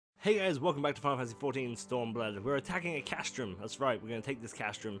Hey guys, welcome back to Final Fantasy XIV Stormblood. We're attacking a castrum. That's right, we're going to take this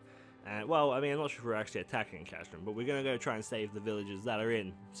castrum. And, well, I mean, I'm not sure if we're actually attacking a castrum, but we're going to go try and save the villagers that are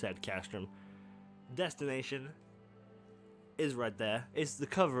in said castrum. Destination is right there. It's the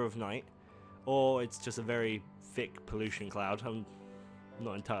cover of night, or it's just a very thick pollution cloud. I'm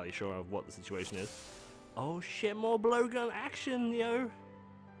not entirely sure of what the situation is. Oh shit, more blowgun action, yo!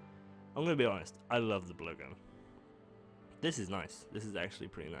 I'm going to be honest, I love the blowgun. This is nice. This is actually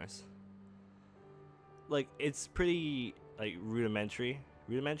pretty nice. Like, it's pretty, like, rudimentary.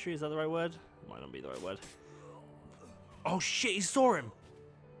 Rudimentary, is that the right word? It might not be the right word. Oh shit, he saw him!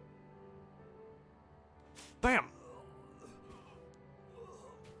 Bam!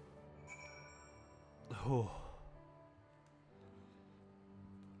 Oh.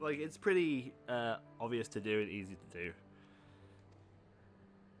 Like, it's pretty obvious to do and easy to do.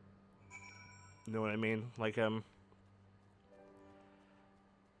 You know what I mean? Like,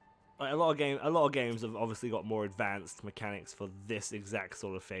 a lot of games have obviously got more advanced mechanics for this exact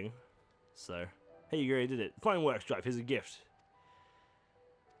sort of thing. So, hey, you already did it. Fine work, Strife. Here's a gift.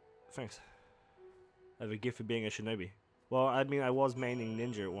 Thanks. I have a gift for being a shinobi. Well, I mean, I was maining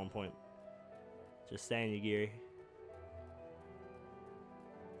ninja at one point. Just saying, Yugiri.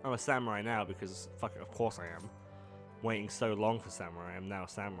 I'm a samurai now because, fuck it, of course I am. Waiting so long for samurai, I'm now a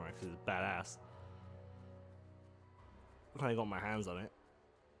samurai because it's badass. I kinda got my hands on it.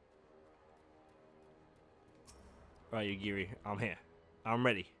 Right, Yugiri, I'm here. I'm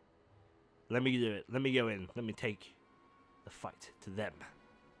ready. Let me do it. Let me go in. Let me take the fight to them.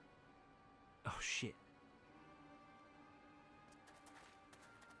 Oh, shit.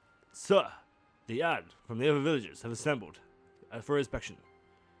 Sir, the ad from the other villagers have assembled for inspection.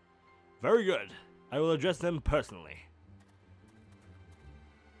 Very good. I will address them personally.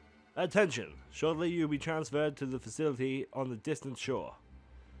 Attention. Shortly you will be transferred to the facility on the distant shore.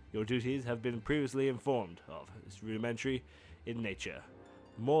 Your duties have been previously informed of. It's rudimentary in nature.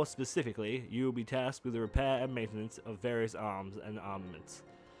 More specifically, you will be tasked with the repair and maintenance of various arms and armaments,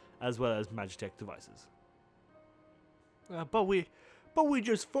 as well as Magitech devices. But we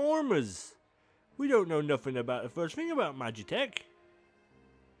just farmers. We don't know nothing about the first thing about Magitech.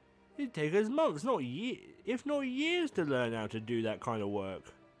 It'd take us months, not years, if not years, to learn how to do that kind of work.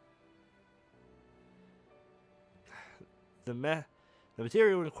 The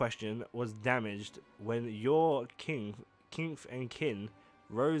material in question was damaged when your king and kin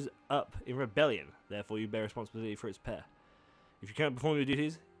rose up in rebellion. Therefore, you bear responsibility for its repair. If you cannot perform your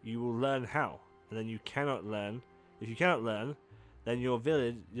duties, you will learn how. And then you cannot learn. If you cannot learn, then your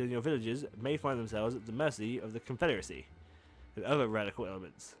villages may find themselves at the mercy of the Confederacy and other radical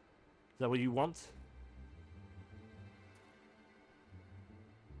elements. Is that what you want?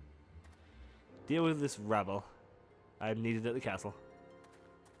 Deal with this rabble. I am needed at the castle.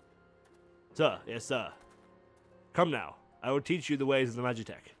 Sir, yes sir. Come now, I will teach you the ways of the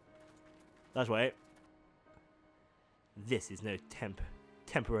Magitech. That's right. This is no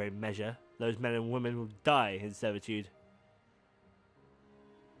temporary measure. Those men and women will die in servitude.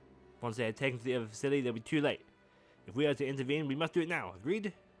 Once they are taken to the other facility, they'll be too late. If we are to intervene, we must do it now.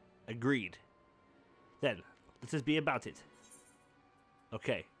 Agreed? Agreed. Then, let us be about it.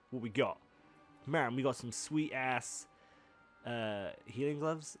 Okay, what we got? Man, we got some sweet ass healing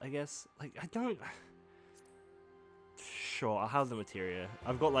gloves, I guess. Like, I don't... Sure, I'll have the materia.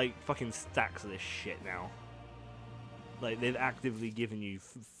 I've got, like, fucking stacks of this shit now. Like, they've actively given you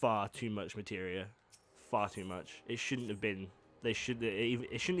far too much materia. Far too much. It shouldn't have been... It shouldn't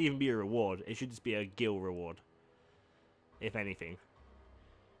even be a reward. It should just be a gil reward. If anything.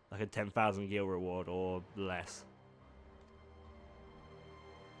 Like a 10,000 gil reward or less.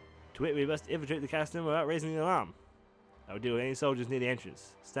 To wit, we must infiltrate the castrum without raising the alarm. I will deal with any soldiers near the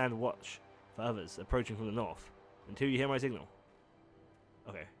entrance. Stand watch for others approaching from the north until you hear my signal.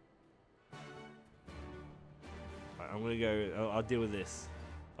 Okay. Right, I'm gonna go. I'll deal with this.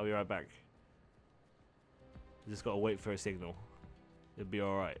 I'll be right back. Just gotta wait for a signal. It'll be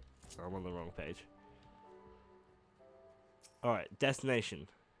alright. I'm on the wrong page. Alright, destination.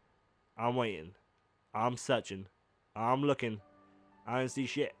 I'm waiting. I'm searching. I'm looking. I don't see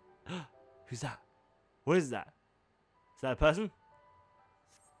shit. Who's that? What is that? Is that a person?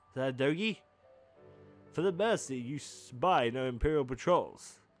 Is that a dogie? For the mercy, you spy no Imperial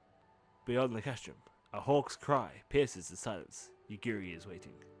patrols. Beyond the castrum, a hawk's cry pierces the silence. Yugiri is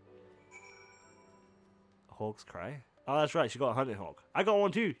waiting. A hawk's cry? Oh, that's right, she got a hunting hawk. I got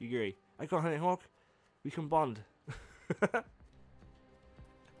one too, Yugiri. I got a hunting hawk. We can bond.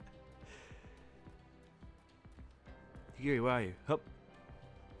 Yugiri, where are you? Hup.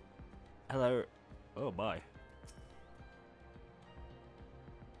 Hello. Oh, bye.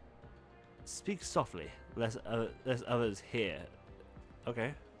 Speak softly, lest others hear.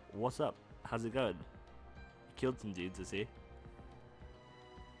 Okay, what's up? How's it going? You killed some dudes, I see.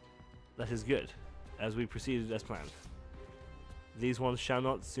 That is good, as we proceeded as planned. These ones shall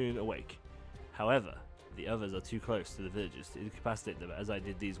not soon awake. However, the others are too close to the villagers to incapacitate them as I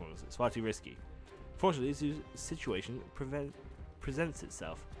did these ones. It's far too risky. Fortunately, this situation presents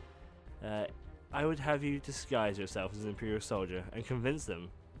itself. I would have you disguise yourself as an Imperial soldier and convince them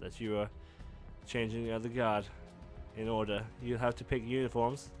that you are changing the other guard. In order, you'll have to pick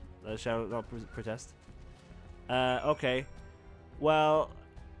uniforms that shall not protest. Okay. Well,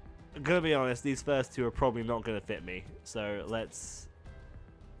 I'm gonna be honest, these first two are probably not gonna fit me. So let's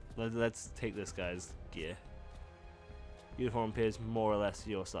take this guy's gear. Uniform appears more or less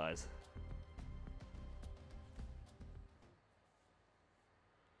your size.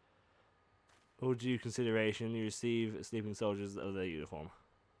 All due consideration, you receive sleeping soldiers of their uniform.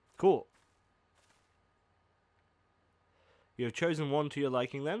 Cool. You have chosen one to your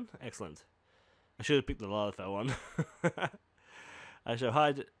liking then? Excellent. I should have picked the Lalafell one. I shall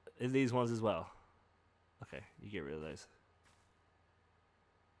hide in these ones as well. Okay, you get rid of those.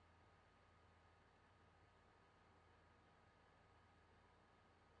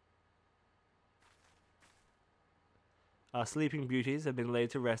 Our sleeping beauties have been laid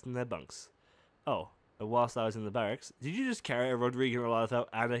to rest in their bunks. Oh, and whilst I was in the barracks, did you just carry a Rodrigo Lalafell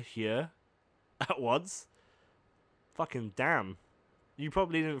and a Here at once? Fucking damn. You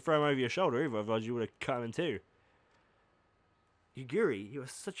probably didn't throw him over your shoulder either, otherwise you would have cut him in two. Yugiri, you are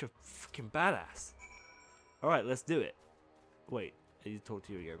such a fucking badass. Alright, let's do it. Wait, I need to talk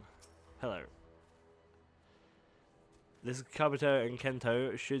to you again. Hello. This Kabuto and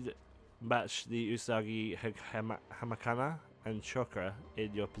Kento should match the Usagi Hamakana and Chakra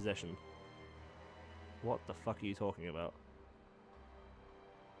in your possession. What the fuck are you talking about?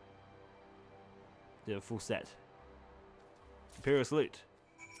 Do a full set. Imperial Salute.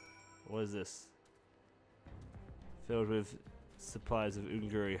 What is this? Filled with supplies of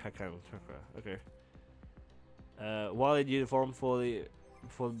Unguri Hakan Chakra. Okay. While in uniform for the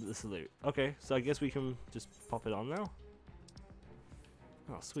salute. Okay, so I guess we can just pop it on now.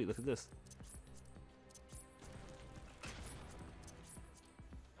 Oh sweet, look at this.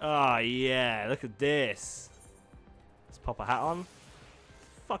 Oh yeah, look at this. Let's pop a hat on.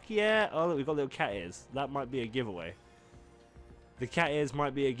 Fuck yeah. Oh look, we've got little cat ears. That might be a giveaway. The cat ears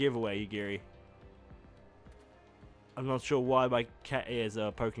might be a giveaway, Yugiri. I'm not sure why my cat ears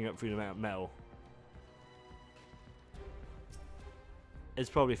are poking up through the metal. It's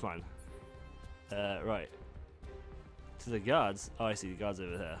probably fine. Right. To the guards. Oh, I see the guards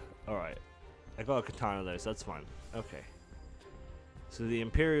over there. Alright. I got a katana though, so that's fine. Okay. So the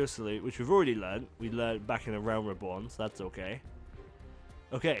Imperial Salute, which we've already learned. We learned back in the Realm Reborn, so that's okay.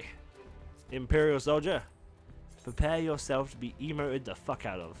 Okay. Imperial Soldier. Prepare yourself to be emoted the fuck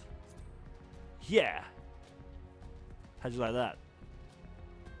out of. Yeah! How'd you like that?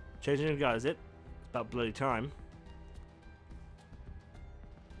 Changing the guard, is it? About bloody time.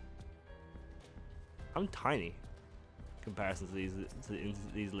 I'm tiny in comparison to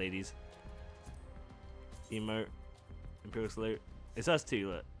these ladies. Emote. Imperial Salute. It's us two,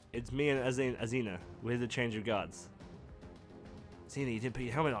 look. It's me and Azina with the change of guards. Azina, you didn't put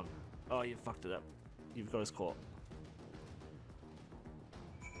your helmet on. Oh, you fucked it up. You've got us caught.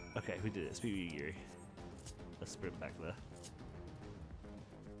 Okay, who did it? Speak with you, Yuri. Let's sprint back there.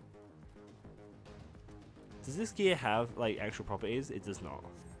 Does this gear have, like, actual properties? It does not.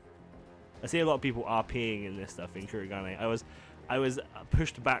 I see a lot of people RPing in this stuff in Kurigane. I was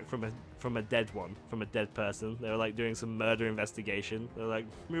pushed back from a dead one, from a dead person. They were like doing some murder investigation. They were like,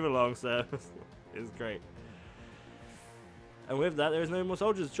 move along, sir. It was great. And with that, there is no more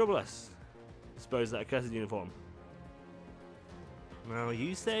soldiers to trouble us. Dispose that accursed uniform. Now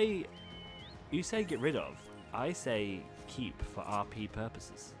you say get rid of. I say keep for RP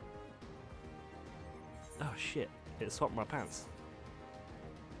purposes. Oh shit! It swapped my pants.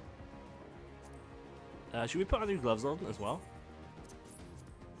 Should we put our new gloves on as well?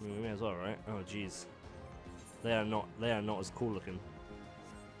 I mean, we may as well, right? Oh jeez, they are not as cool looking.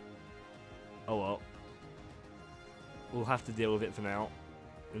 Oh well, we'll have to deal with it for now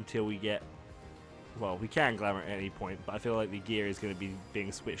until we get. Well, we can glamour at any point, but I feel like the gear is going to be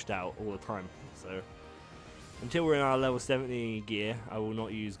being switched out all the time. So until we're in our level 70 gear, I will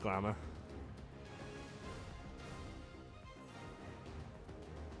not use glamour.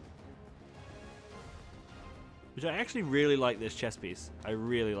 Which I actually really like this chest piece. I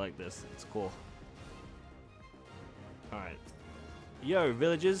really like this. It's cool. Alright. Yo,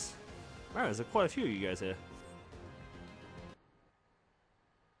 villagers. Wow, there's quite a few of you guys here.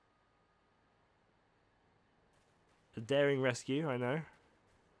 A daring rescue, I know.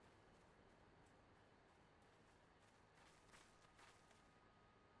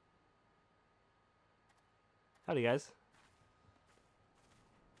 Howdy, guys.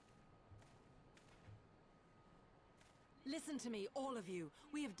 Listen to me, all of you.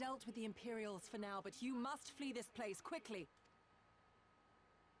 We have dealt with the Imperials for now, but you must flee this place quickly.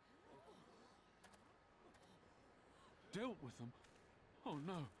 Dealt with them? Oh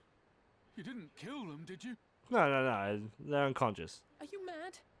no. You didn't kill them, did you? No. They're unconscious. Are you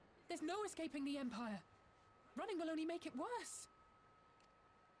mad? There's no escaping the Empire. Running will only make it worse.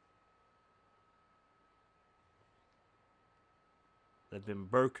 They've been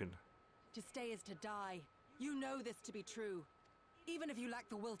broken. To stay is to die. You know this to be true. Even if you lack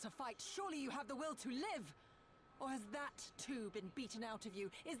the will to fight, surely you have the will to live! Or has that, too, been beaten out of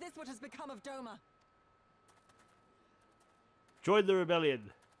you? Is this what has become of Doma? Join the rebellion.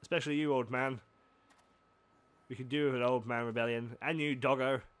 Especially you, old man. We could do an old man rebellion. And you,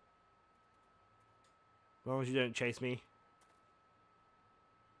 doggo. As long as you don't chase me.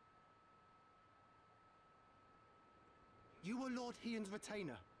 You were Lord Hien's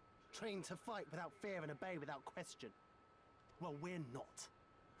retainer, trained to fight without fear and obey without question. Well, we're not.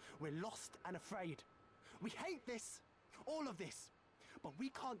 We're lost and afraid. We hate this, all of this, but we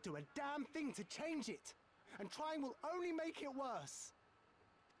can't do a damn thing to change it. And trying will only make it worse.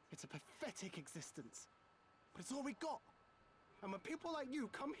 It's a pathetic existence, but it's all we got. And when people like you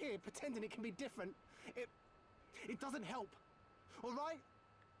come here pretending it can be different, it doesn't help, all right?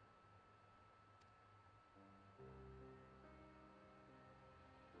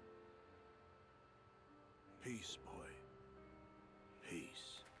 Peace, boy.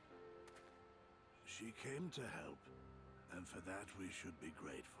 Peace. She came to help, and for that we should be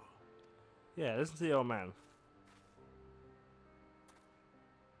grateful. Yeah, listen to the old man.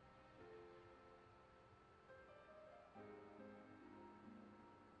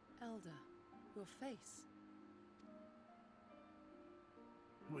 Elder, your face.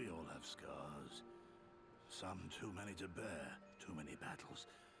 We all have scars. Some too many to bear, too many battles.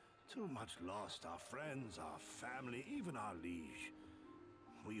 Too much lost, our friends, our family, even our liege.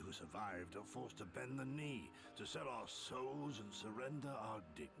 We who survived are forced to bend the knee, to sell our souls and surrender our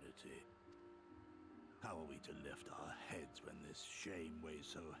dignity. How are we to lift our heads when this shame weighs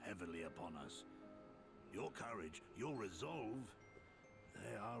so heavily upon us? Your courage, your resolve,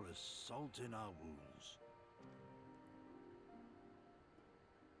 they are as salt in our wounds.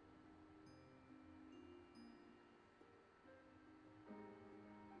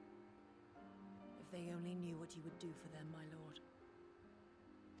 If they only knew what you would do for them, my lord.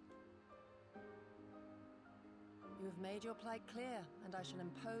 You have made your plight clear, and I shall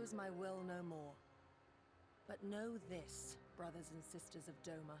impose my will no more. But know this, brothers and sisters of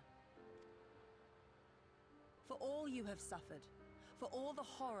Doma. For all you have suffered, for all the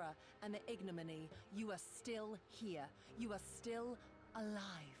horror and the ignominy, you are still here. You are still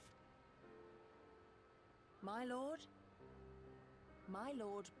alive. My lord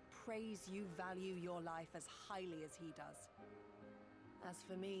prays you value your life as highly as he does. As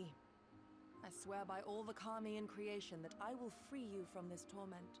for me, I swear by all the Kami in creation that I will free you from this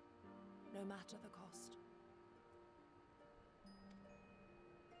torment, no matter the cost.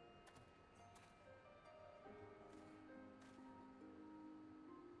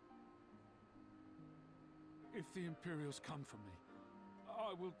 If the Imperials come for me,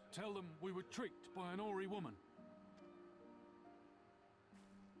 I will tell them we were tricked by an Ori woman.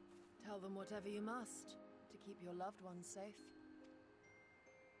 Tell them whatever you must to keep your loved ones safe.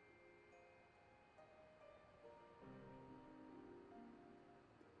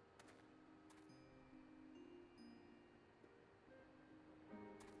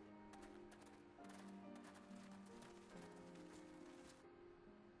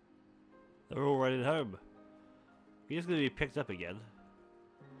 They're all running home. You're just going to be picked up again.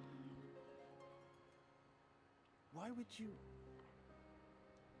 Why would you?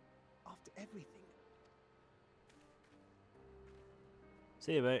 After everything.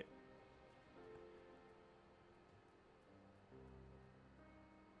 See you, mate.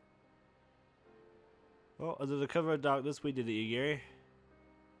 Well, under the cover of darkness, we did it, Yugiri.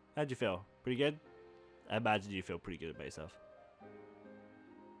 How'd you feel? Pretty good? I imagine you feel pretty good about yourself.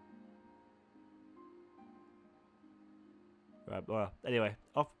 Right, well, anyway,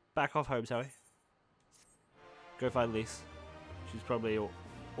 back off home, shall we? Go find Lise. She's probably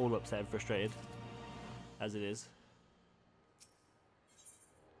all upset and frustrated, as it is.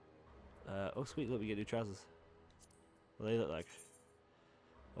 Oh sweet, look, we get new trousers. What do they look like?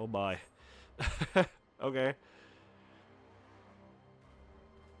 Oh my. Okay.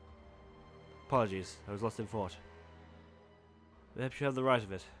 Apologies, I was lost in thought. Perhaps you have the right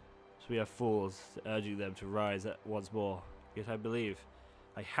of it. So we are fools, urging them to rise once more. Yet I believe,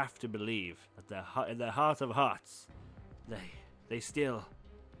 I have to believe, that in their heart of hearts, they still...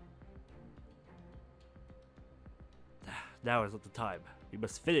 Now is not the time. We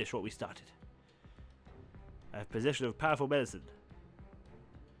must finish what we started. I have possession of powerful medicine.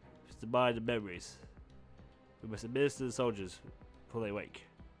 It's the mind and memories. We must administer the soldiers before they wake.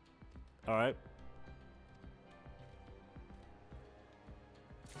 Alright.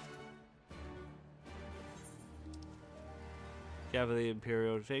 Gather the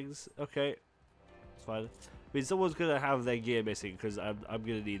Imperial things. Okay. It's fine. I mean, someone's gonna have their gear missing because I'm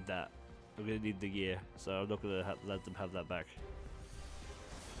gonna need that. I'm gonna need the gear, so I'm not gonna let them have that back.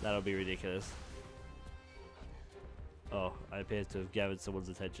 That'll be ridiculous. Oh, I appear to have gathered someone's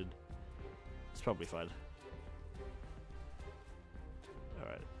attention. It's probably fine.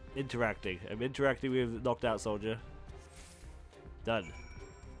 Alright. Interacting. I'm interacting with knocked out soldier. Done.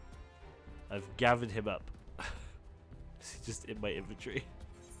 I've gathered him up. He's just in my inventory.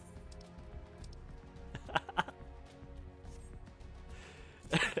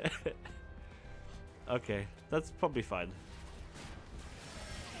 Okay, that's probably fine.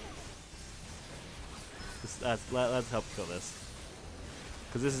 Let's help kill this.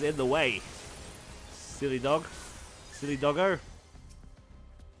 Because this is in the way. Silly dog. Silly doggo.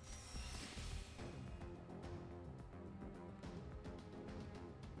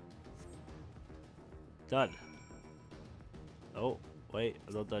 Done. Oh, wait,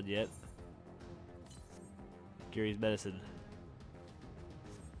 I'm not done yet. Kiri's medicine.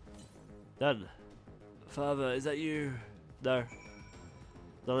 Done. Father, is that you? No.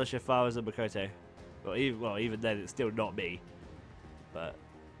 Not unless your father's a Makoto. Well, even then, it's still not me. But,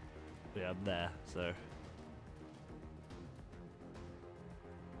 yeah, I'm there, so.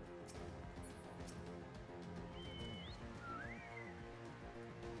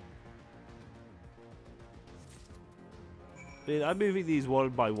 I mean, I'm moving these one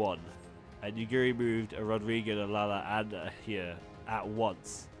by one. And Yugiri moved a Rodrigo, a Lala, and a here at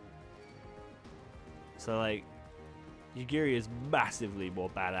once. So, like, Yugiri is massively more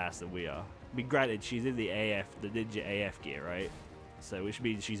badass than we are. I mean, granted, she's in the Ninja AF gear, right? So, which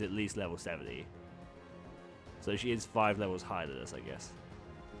means she's at least level 70. So she is 5 levels higher than us, I guess.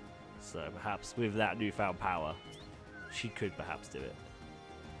 So perhaps with that newfound power, she could perhaps do it.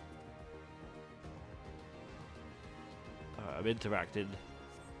 Alright, I'm interacting.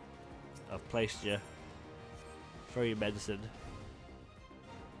 I've placed you. Throw your medicine.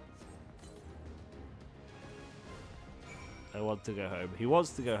 I want to go home. He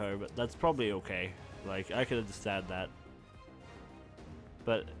wants to go home, but that's probably okay. Like, I can understand that.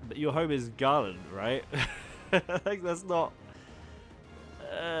 But your home is Garland, right? Like, that's not...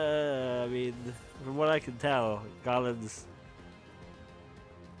 I mean, from what I can tell, Garland's...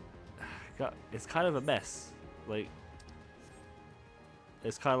 It's kind of a mess. Like...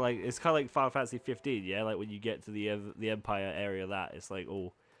 It's kind of like Final Fantasy 15, yeah? Like, when you get to the Empire area, that it's like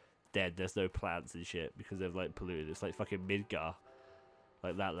all dead. There's no plants and shit because they've like polluted. It's like fucking Midgar,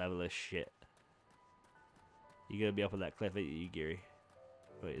 like that level of shit. You're gonna be up on that cliff, ain't you, Yugiri?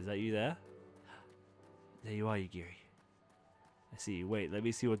 Wait, is that you there? There you are, Yugiri. I see you. Wait, let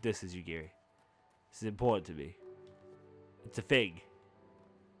me see what this is, Yugiri. This is important to me. It's a thing.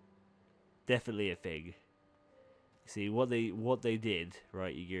 Definitely a thing. See what they did,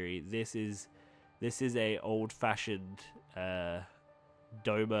 right, Yugiri? This is a old-fashioned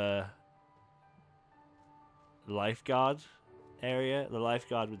Doma lifeguard area. The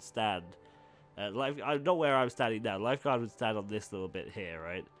lifeguard would stand. Not where I'm standing now. Lifeguard would stand on this little bit here,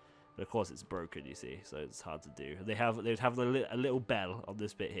 right? But of course it's broken, you see, so it's hard to do. They'd have a little bell on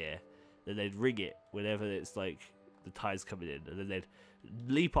this bit here. Then they'd ring it whenever it's like the tide's coming in, and then they'd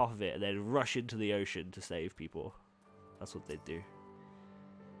leap off of it and then rush into the ocean to save people. That's what they'd do.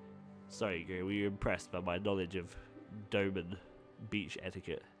 Sorry, Gary, were you impressed by my knowledge of Doman beach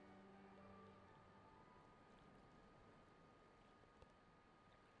etiquette?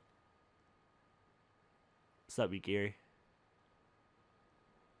 What's up, Gary?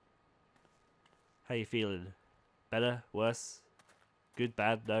 How you feeling? Better? Worse? Good?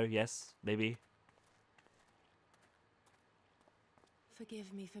 Bad? No? Yes? Maybe?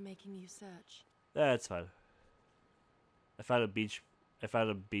 Forgive me for making you search. It's fine. I found a beach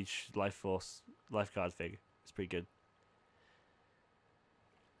lifeguard thing. It's pretty good.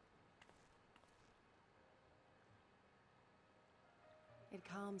 It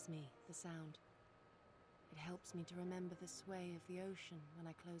calms me, the sound. It helps me to remember the sway of the ocean when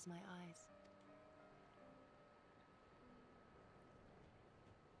I close my eyes.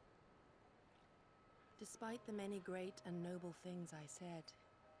 Despite the many great and noble things I said,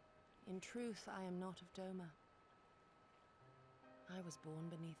 in truth I am not of Doma. I was born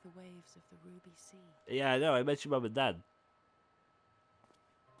beneath the waves of the Ruby Sea. Yeah, I know. I met your mum and dad.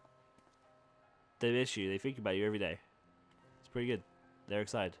 They miss you. They think about you every day. It's pretty good. They're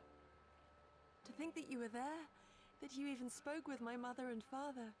excited. To think that you were there, that you even spoke with my mother and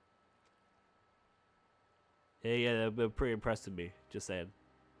father. Yeah, they're pretty impressed with me. Just saying.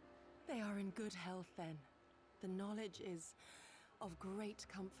 They are in good health then. The knowledge is of great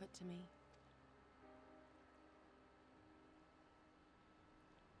comfort to me.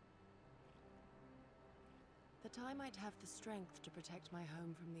 That I might have the strength to protect my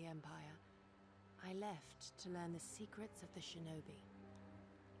home from the Empire, I left to learn the secrets of the shinobi.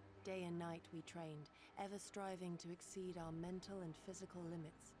 Day and night we trained, ever striving to exceed our mental and physical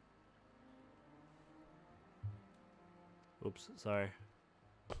limits. Oops, sorry.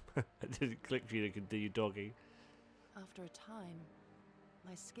 I didn't click for you to continue talking. After a time,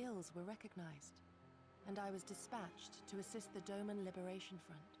 my skills were recognized, and I was dispatched to assist the Doman Liberation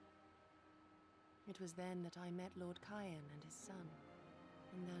Front. It was then that I met Lord Kyan and his son,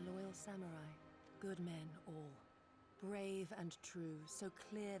 and their loyal samurai. Good men all. Brave and true, so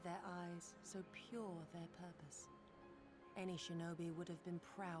clear their eyes, so pure their purpose. Any shinobi would have been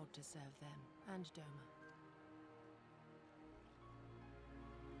proud to serve them, and Doma.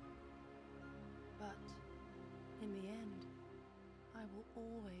 But, in the end, I will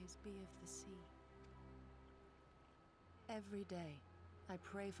always be of the sea. Every day, I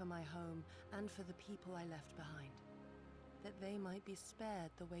pray for my home and for the people I left behind, that they might be spared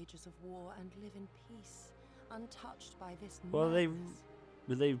the wages of war and live in peace, untouched by this Well, madness.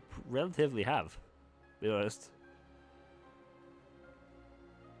 they relatively have, to be honest.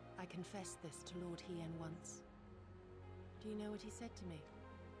 I confessed this to Lord Hien once. Do you know what he said to me?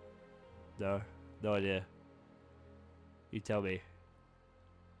 No idea. You tell me.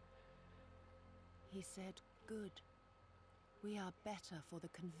 He said, good. We are better for the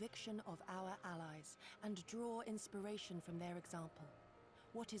conviction of our allies, and draw inspiration from their example.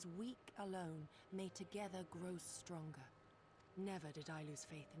 What is weak alone may together grow stronger. Never did I lose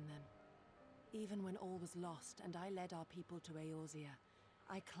faith in them. Even when all was lost and I led our people to Eorzea,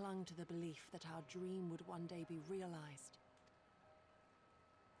 I clung to the belief that our dream would one day be realized.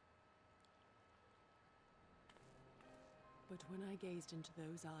 But when I gazed into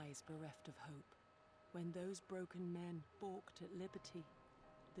those eyes bereft of hope, when those broken men balked at liberty,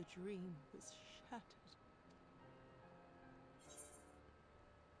 the dream was shattered.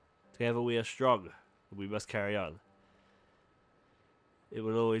 Together we are strong. We must carry on. It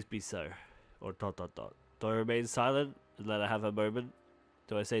will always be so. Or ... Do I remain silent and let her have her moment?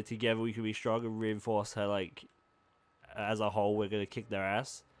 Do I say together we can be strong and reinforce her, like, as a whole we're going to kick their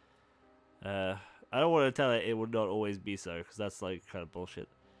ass? I don't want to tell her it will not always be so, because that's, like, kind of bullshit.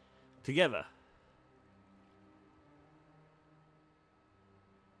 Together.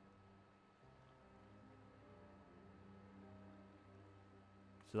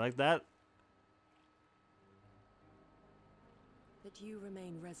 So like that? That you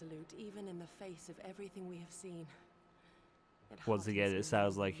remain resolute even in the face of everything we have seen. Once again, heartens it me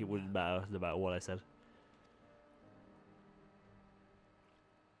sounds more like than it you wouldn't know. matter no matter what I said.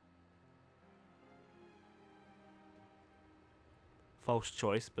 False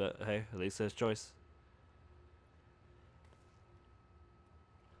choice, but hey, at least there's choice.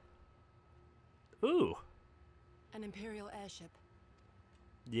 Ooh. An Imperial airship.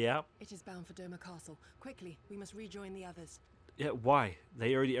 Yeah. It is bound for Doma Castle. Quickly, we must rejoin the others. Yeah, why?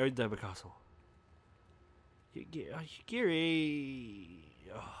 They already owned Dover Castle. Giri.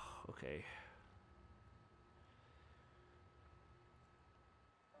 Oh, okay.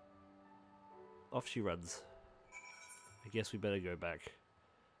 Off she runs. I guess we better go back.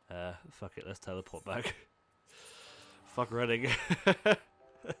 Fuck it, let's teleport back. Fuck running.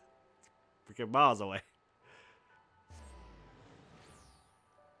 Freaking miles away.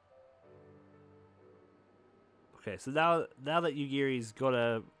 Okay, so now that Yugiri's got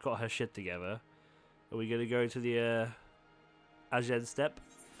her shit together, are we gonna go to the Ajen Step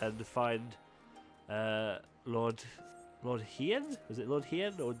and find Lord Hien? Was it Lord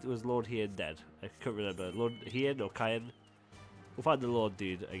Hien or was Lord Hien dead? I can't remember. Lord Hien or Kyan? We'll find the Lord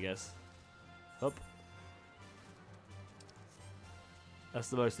dude, I guess. Up. That's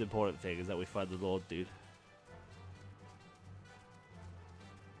the most important thing, is that we find the Lord dude.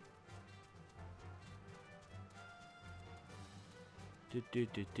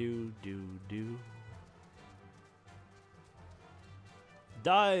 Do.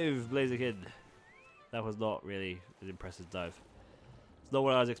 Dive, Blaziken! That was not really an impressive dive. It's not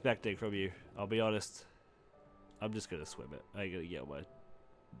what I was expecting from you, I'll be honest. I'm just gonna swim it. I ain't gonna get on my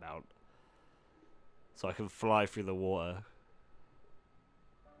mount. So I can fly through the water.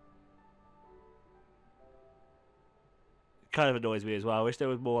 It kind of annoys me as well. I wish there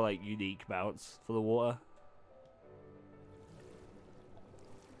was more like unique mounts for the water.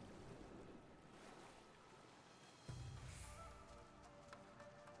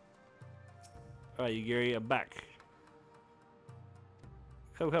 Alright, Yugiri, I'm back.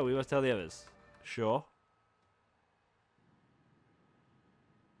 Come, we must tell the others. Sure.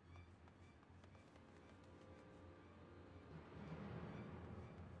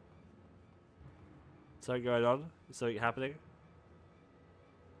 Something going on? Something happening?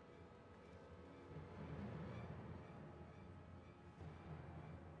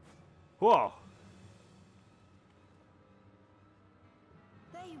 Whoa!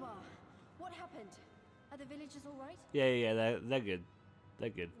 There you are. What happened? Are the villagers all right? Yeah, they're good. They're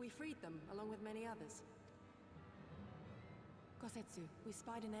good. We freed them, along with many others. Gosetsu, we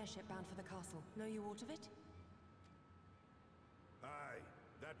spied an airship bound for the castle. Know you aught of it? Aye,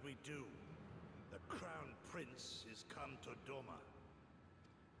 that we do. The Crown Prince is come to Doma.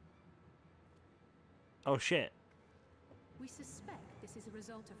 Oh shit. We suspect this is a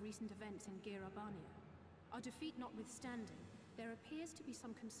result of recent events in Girabania. Our defeat notwithstanding, there appears to be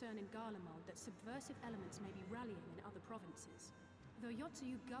some concern in Garlemald that subversive elements may be rallying in other provinces. Though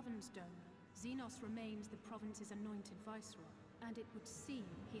Yotsuyu governs Doma, Xenos remains the province's anointed viceroy, and it would seem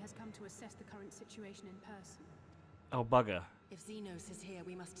he has come to assess the current situation in person. Oh bugger. If Xenos is here,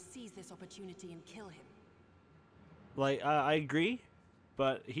 we must seize this opportunity and kill him. Like, I agree,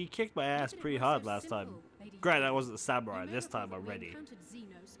 but he kicked my ass pretty hard last time. Granted, I wasn't a samurai. This time I'm ready.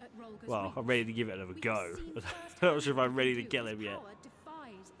 Well, I'm ready to give it another go. I'm not sure if I'm ready to kill him yet.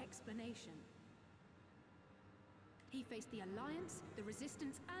 Defies explanation. He faced the Alliance, the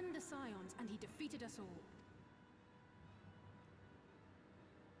Resistance, and the Scions, and he defeated us all.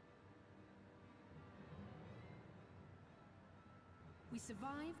 We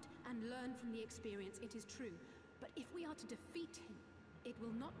survived and learned from the experience, it is true. But if we are to defeat him, it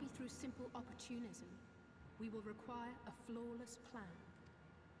will not be through simple opportunism. We will require a flawless plan.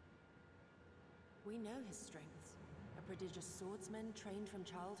 We know his strengths. A prodigious swordsman trained from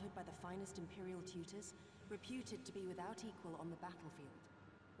childhood by the finest Imperial tutors, reputed to be without equal on the battlefield,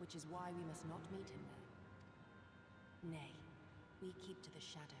 which is why we must not meet him there. Nay, we keep to the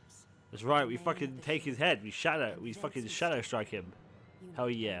shadows. That's right, we fucking take his head, we fucking shadow strike him.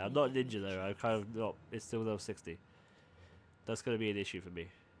 Hell yeah, I'm not a ninja though, I'm kind of not, it's still level 60. That's gonna be an issue for me.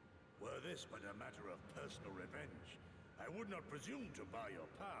 Were this but a matter of personal revenge, I would not presume to bar your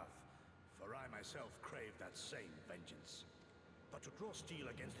path, for I myself crave that same vengeance. But to draw steel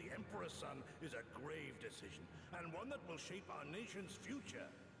against the Emperor's son is a grave decision, and one that will shape our nation's future.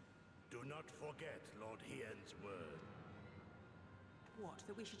 Do not forget Lord Hien's word. What,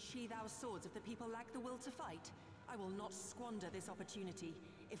 that we should sheathe our swords if the people lack the will to fight? I will not squander this opportunity.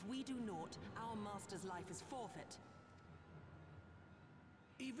 If we do naught, our master's life is forfeit.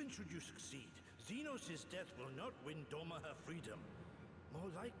 Even should you succeed, Xenos' death will not win Doma her freedom. More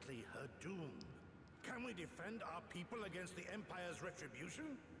likely, her doom. Can we defend our people against the Empire's retribution?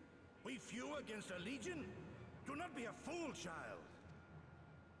 We few against a legion? Do not be a fool, child.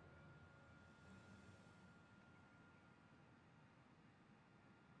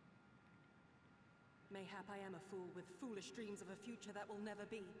 Mayhap I am a fool with foolish dreams of a future that will never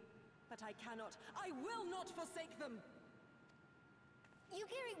be. But I cannot, I will not forsake them!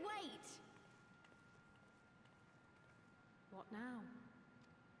 Yugiri, wait! What now?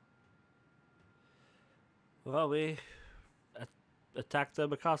 Well, we attacked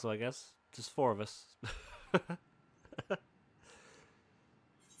the castle, I guess. Just 4 of us.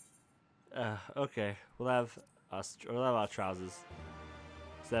 Okay, we'll have our trousers.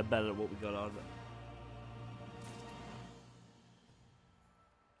 So they're better than what we got on.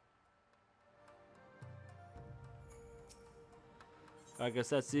 I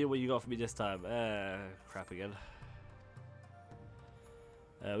guess let's see what you got for me this time. Crap again.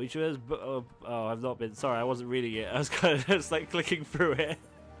 Which was, oh, I've not been, sorry, I wasn't reading it. I was kind of just like clicking through it.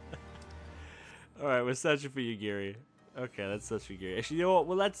 Alright, we're searching for Yugiri. Okay, let's search for Yugiri. Actually, you know what?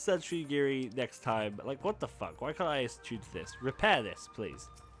 Well, let's search for Yugiri next time. Like, what the fuck? Why can't I choose this? Repair this, please.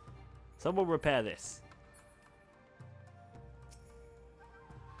 Someone repair this.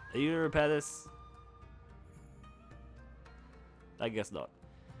 Are you gonna repair this? I guess not.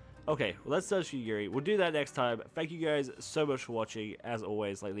 Okay, well, let's search for Yugiri. We'll do that next time. Thank you guys so much for watching. As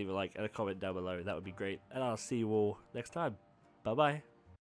always, like, leave a like and a comment down below. That would be great. And I'll see you all next time. Bye-bye.